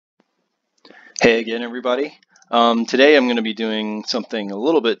Hey again, everybody. Today I'm going to be doing something a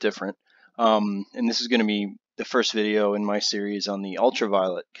little bit different, and this is going to be the first video in my series on the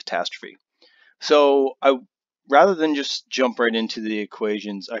ultraviolet catastrophe. So rather than just jump right into the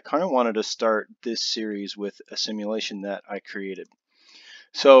equations, I kind of wanted to start this series with a simulation that I created.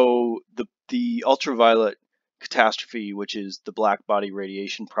 So the ultraviolet catastrophe, which is the black body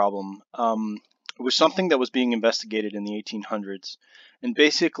radiation problem, was something that was being investigated in the 1800s. And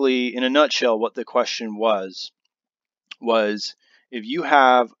basically, in a nutshell, what the question was if you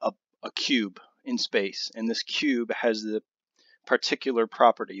have a cube in space, and this cube has the particular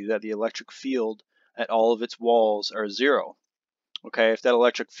property that the electric field at all of its walls are zero. Okay, if that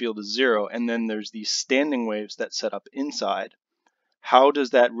electric field is zero, and then there's these standing waves that set up inside, how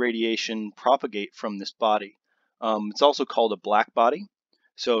does that radiation propagate from this body? It's also called a black body.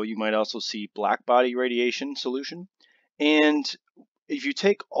 So you might also see black body radiation solution. And if you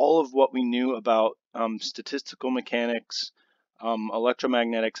take all of what we knew about statistical mechanics,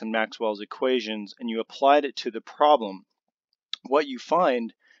 electromagnetics, and Maxwell's equations, and you applied it to the problem, what you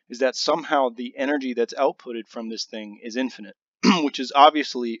find is that somehow the energy that's outputted from this thing is infinite, which is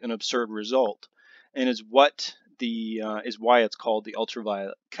obviously an absurd result, and is what is why it's called the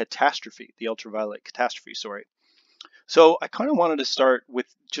ultraviolet catastrophe. Sorry. So I kind of wanted to start with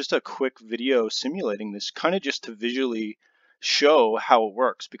just a quick video simulating this, kind of just to visually show how it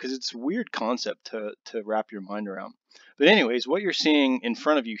works, because it's a weird concept to wrap your mind around. But anyways, what you're seeing in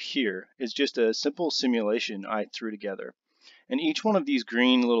front of you here is just a simple simulation I threw together. And each one of these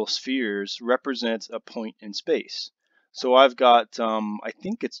green little spheres represents a point in space. So I've got, I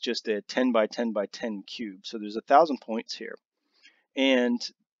think it's just a 10 by 10 by 10 cube. So there's 1,000 points here. And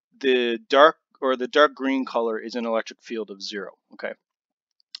the dark green color is an electric field of zero, okay?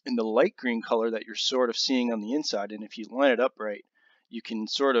 And the light green color that you're sort of seeing on the inside, and if you line it up right, you can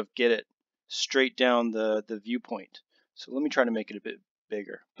sort of get it straight down the viewpoint. So let me try to make it a bit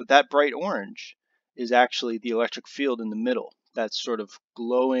bigger. But that bright orange is actually the electric field in the middle. That's sort of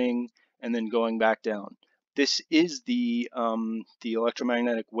glowing and then going back down. This is the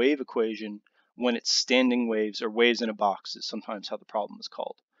electromagnetic wave equation when it's standing waves, or waves in a box is sometimes how the problem is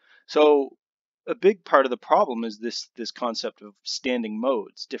called. So a big part of the problem is this concept of standing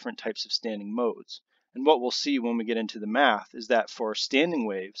modes, different types of standing modes. And what we'll see when we get into the math is that for standing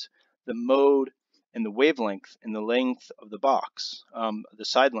waves, the mode and the wavelength and the length of the box, the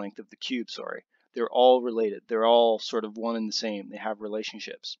side length of the cube, sorry, they're all related. They're all sort of one and the same. They have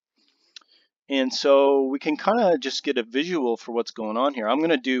relationships. And so we can kind of just get a visual for what's going on here. I'm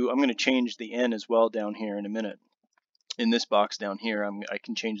going to change the n as well down here in a minute. In this box down here, I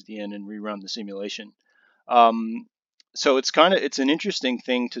can change the n and rerun the simulation. So it's an interesting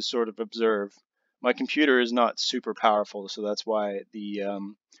thing to sort of observe. My computer is not super powerful, so that's why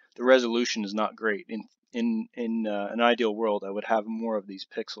the resolution is not great. In an ideal world, I would have more of these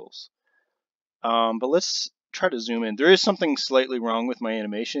pixels. But let's try to zoom in. There is something slightly wrong with my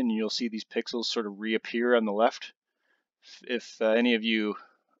animation, and you'll see these pixels sort of reappear on the left. If any of you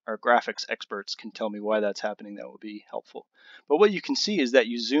are graphics experts can tell me why that's happening, that would be helpful. But what you can see is that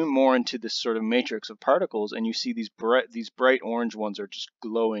you zoom more into this sort of matrix of particles, and you see these bright orange ones are just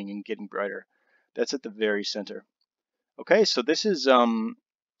glowing and getting brighter. That's at the very center. Okay, so this is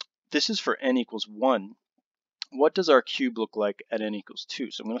for n equals 1. What does our cube look like at n equals 2?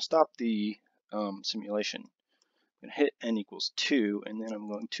 So I'm going to stop the simulation. I'm going to hit n equals 2, and then I'm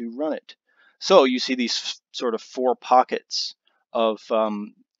going to run it. So you see these sort of 4 pockets of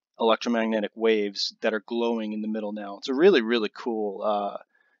electromagnetic waves that are glowing in the middle now. It's a really, really cool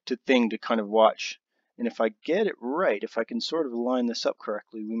thing to kind of watch. And if I get it right, if I can sort of line this up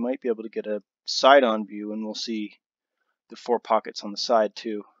correctly, we might be able to get a side-on view, and we'll see the 4 pockets on the side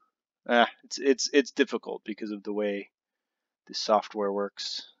too. It's difficult because of the way the software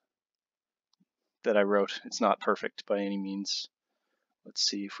works that I wrote. It's not perfect by any means. Let's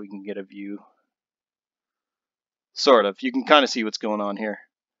see if we can get a view. Sort of. You can kind of see what's going on here.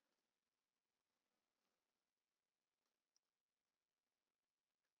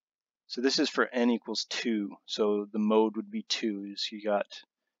 So this is for n equals 2. So the mode would be 2. So you got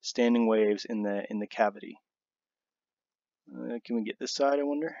standing waves in the cavity. Can we get this side, I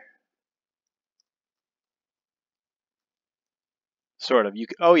wonder? Sort of.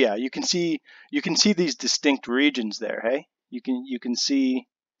 Oh yeah, you can see these distinct regions there. Hey, you can see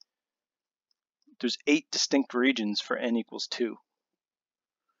there's 8 distinct regions for n equals 2. All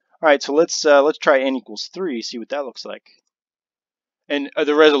right, so let's try n equals 3. See what that looks like. And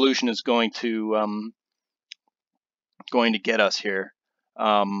the resolution is going to get us here,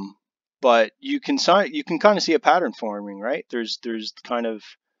 but you can kind of see a pattern forming, right? There's kind of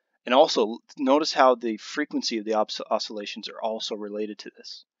And also notice how the frequency of the oscillations are also related to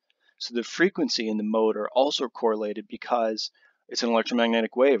this. So the frequency and the mode are also correlated because it's an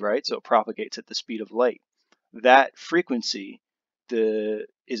electromagnetic wave, right? So it propagates at the speed of light. That frequency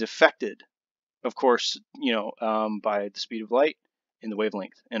is affected, of course, by the speed of light and the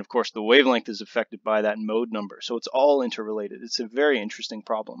wavelength. And of course, the wavelength is affected by that mode number. So it's all interrelated. It's a very interesting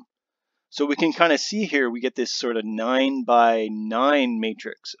problem. So we can kind of see here, we get this sort of 9 by 9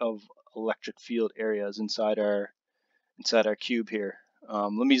 matrix of electric field areas inside our cube here.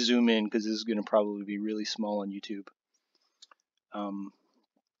 Let me zoom in because this is going to probably be really small on YouTube.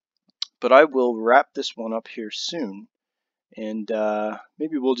 But I will wrap this one up here soon. And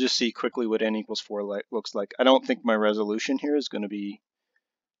maybe we'll just see quickly what n equals 4 looks like. I don't think my resolution here is going to be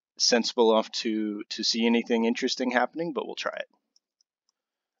sensible enough to see anything interesting happening, but we'll try it.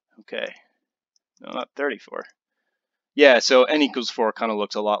 Okay. No, not 34. Yeah, so n equals 4 kind of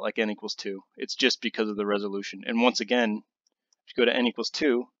looks a lot like n equals 2. It's just because of the resolution. And once again, if you go to n equals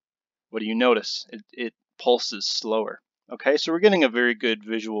 2, what do you notice? It pulses slower. Okay, so we're getting a very good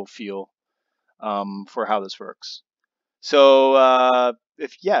visual feel for how this works. So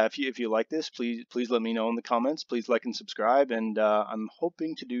if you like this, please let me know in the comments. Please like and subscribe, and I'm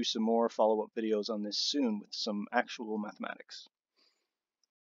hoping to do some more follow-up videos on this soon with some actual mathematics.